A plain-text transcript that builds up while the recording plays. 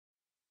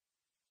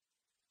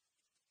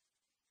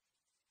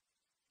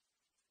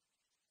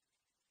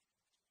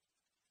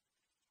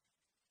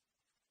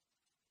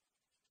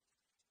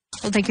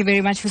Well, thank you very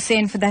much,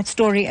 Hussein, for that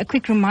story. A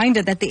quick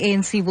reminder that the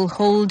ANC will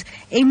hold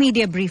a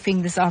media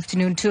briefing this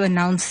afternoon to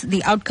announce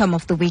the outcome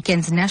of the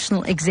weekend's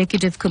National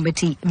Executive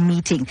Committee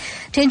meeting.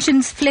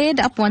 Tensions flared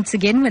up once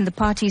again when the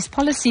party's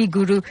policy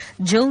guru,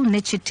 Jill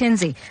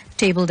Nechitenze,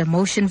 tabled a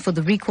motion for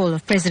the recall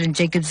of President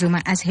Jacob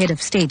Zuma as head of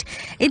state.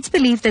 It's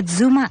believed that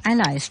Zuma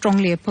allies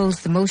strongly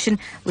opposed the motion,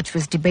 which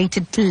was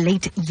debated till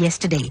late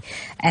yesterday.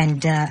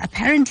 And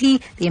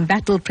apparently, the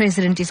embattled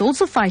president is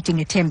also fighting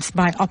attempts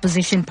by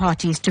opposition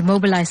parties to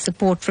mobilize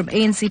support from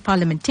ANC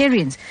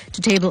parliamentarians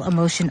to table a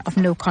motion of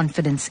no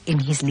confidence in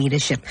his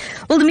leadership.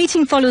 Well, the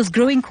meeting follows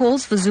growing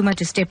calls for Zuma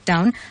to step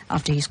down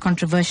after his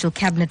controversial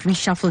cabinet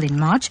reshuffle in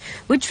March,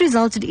 which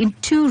resulted in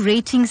 2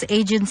 ratings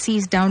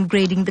agencies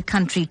downgrading the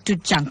country to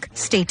junk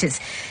status.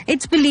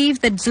 It's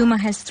believed that Zuma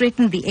has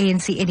threatened the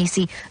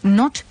ANC-NEC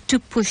not to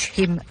push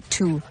him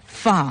too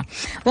far.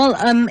 Well,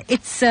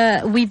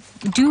 we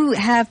do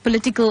have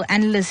political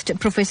analyst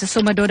Professor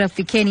Somadoda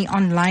Fikeni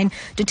online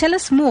to tell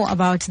us more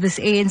about this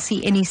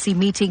ANC-NEC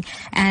meeting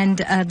and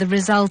the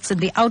results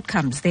and the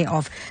outcomes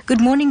thereof. Good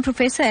morning,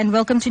 Professor, and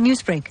welcome to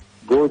Newsbreak.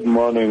 Good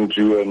morning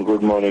to you and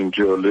good morning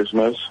to your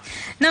listeners.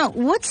 Now,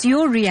 what's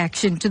your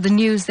reaction to the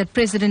news that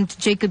President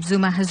Jacob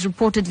Zuma has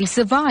reportedly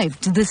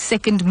survived this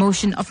second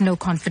motion of no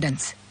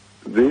confidence?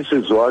 This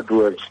is what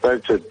we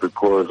expected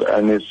because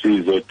NEC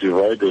is a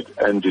divided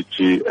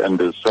entity, and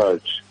as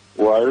such,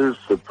 whilst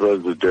the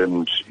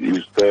president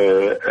is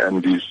there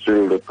and is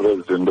still the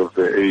president of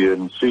the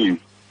ANC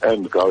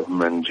and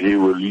government, he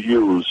will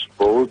use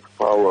both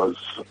powers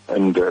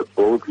and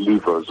both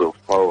levers of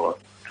power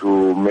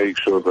to make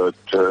sure that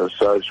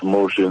such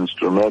motions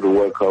do not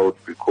work out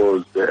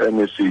because the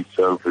NEC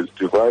itself is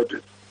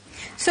divided.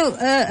 So,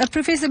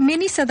 Professor,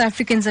 many South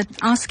Africans are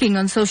asking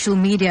on social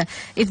media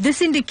if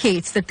this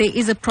indicates that there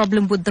is a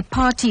problem with the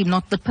party,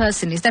 not the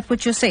person. Is that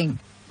what you're saying?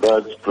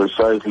 That's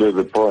precisely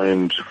the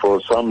point. For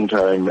some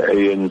time,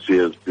 ANC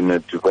has been a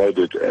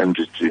divided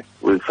entity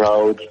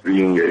without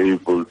being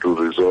able to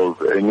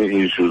resolve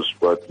any issues,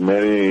 but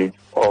many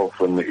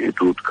often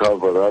it would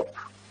cover up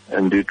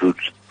and it would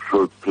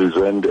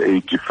present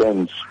a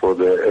defense for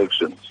their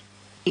actions.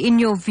 In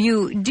your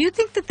view, do you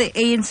think that the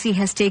ANC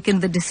has taken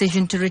the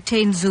decision to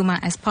retain Zuma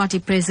as party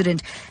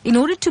president in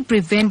order to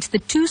prevent the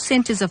 2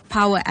 centers of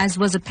power, as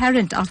was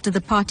apparent after the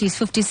party's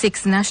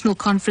 56th National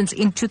Conference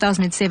in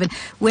 2007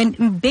 when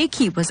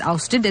Mbeki was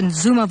ousted and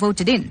Zuma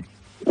voted in?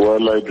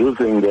 Well, I do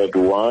think that,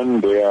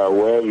 one, they are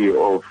wary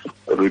of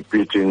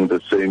repeating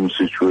the same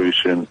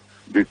situation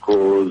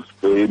because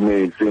they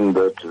may think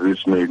that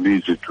this may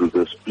lead to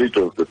the split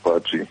of the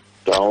party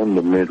down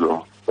the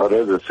middle, but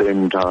at the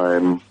same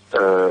time,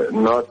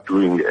 not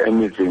doing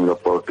anything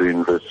about the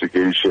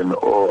investigation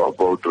or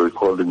about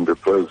recalling the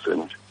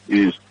president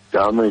is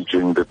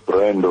damaging the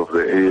brand of the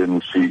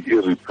ANC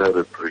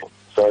irreparably,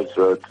 such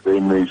that they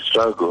may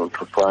struggle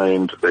to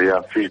find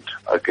their feet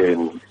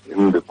again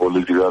in the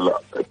political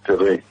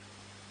terrain.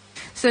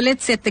 So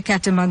let's set the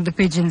cat among the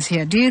pigeons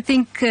here. Do you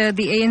think the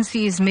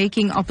ANC is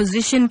making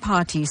opposition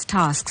parties'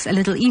 tasks a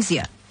little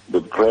easier?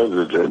 The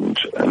president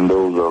and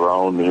those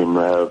around him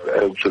have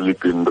actually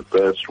been the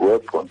best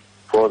weapon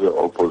for the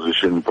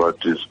opposition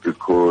parties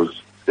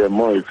because they're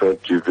more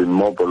effective in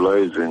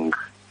mobilizing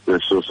the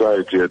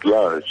society at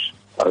large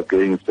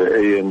against the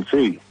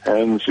ANC.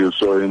 Hence, you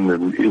saw in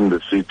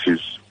the cities,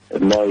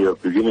 and now you're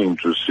beginning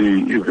to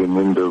see even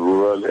in the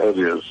rural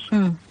areas,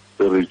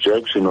 the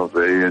rejection of the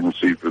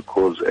ANC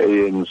because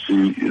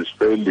ANC is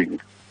failing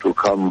to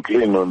come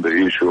clean on the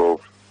issue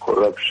of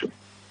corruption.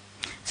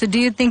 So do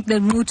you think the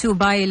Mutu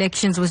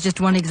by-elections was just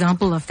one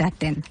example of that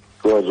then?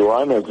 It was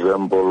one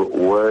example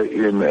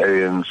wherein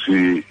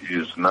ANC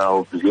is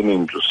now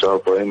beginning to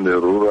suffer in the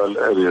rural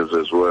areas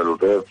as well.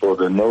 Therefore,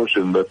 the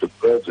notion that the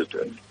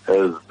president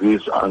has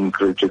this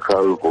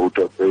uncritical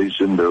voter base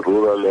in the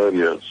rural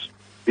areas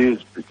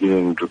is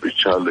beginning to be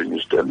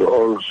challenged. And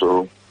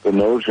also, the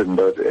notion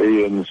that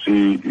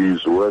ANC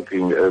is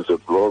working as a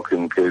bloc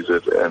in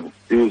KZN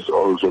is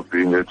also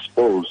being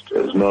exposed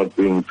as not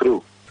being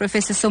true.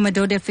 Professor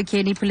Somadoda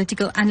Fikeni,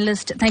 political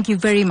analyst, thank you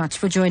very much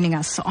for joining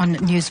us on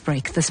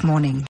Newsbreak this morning.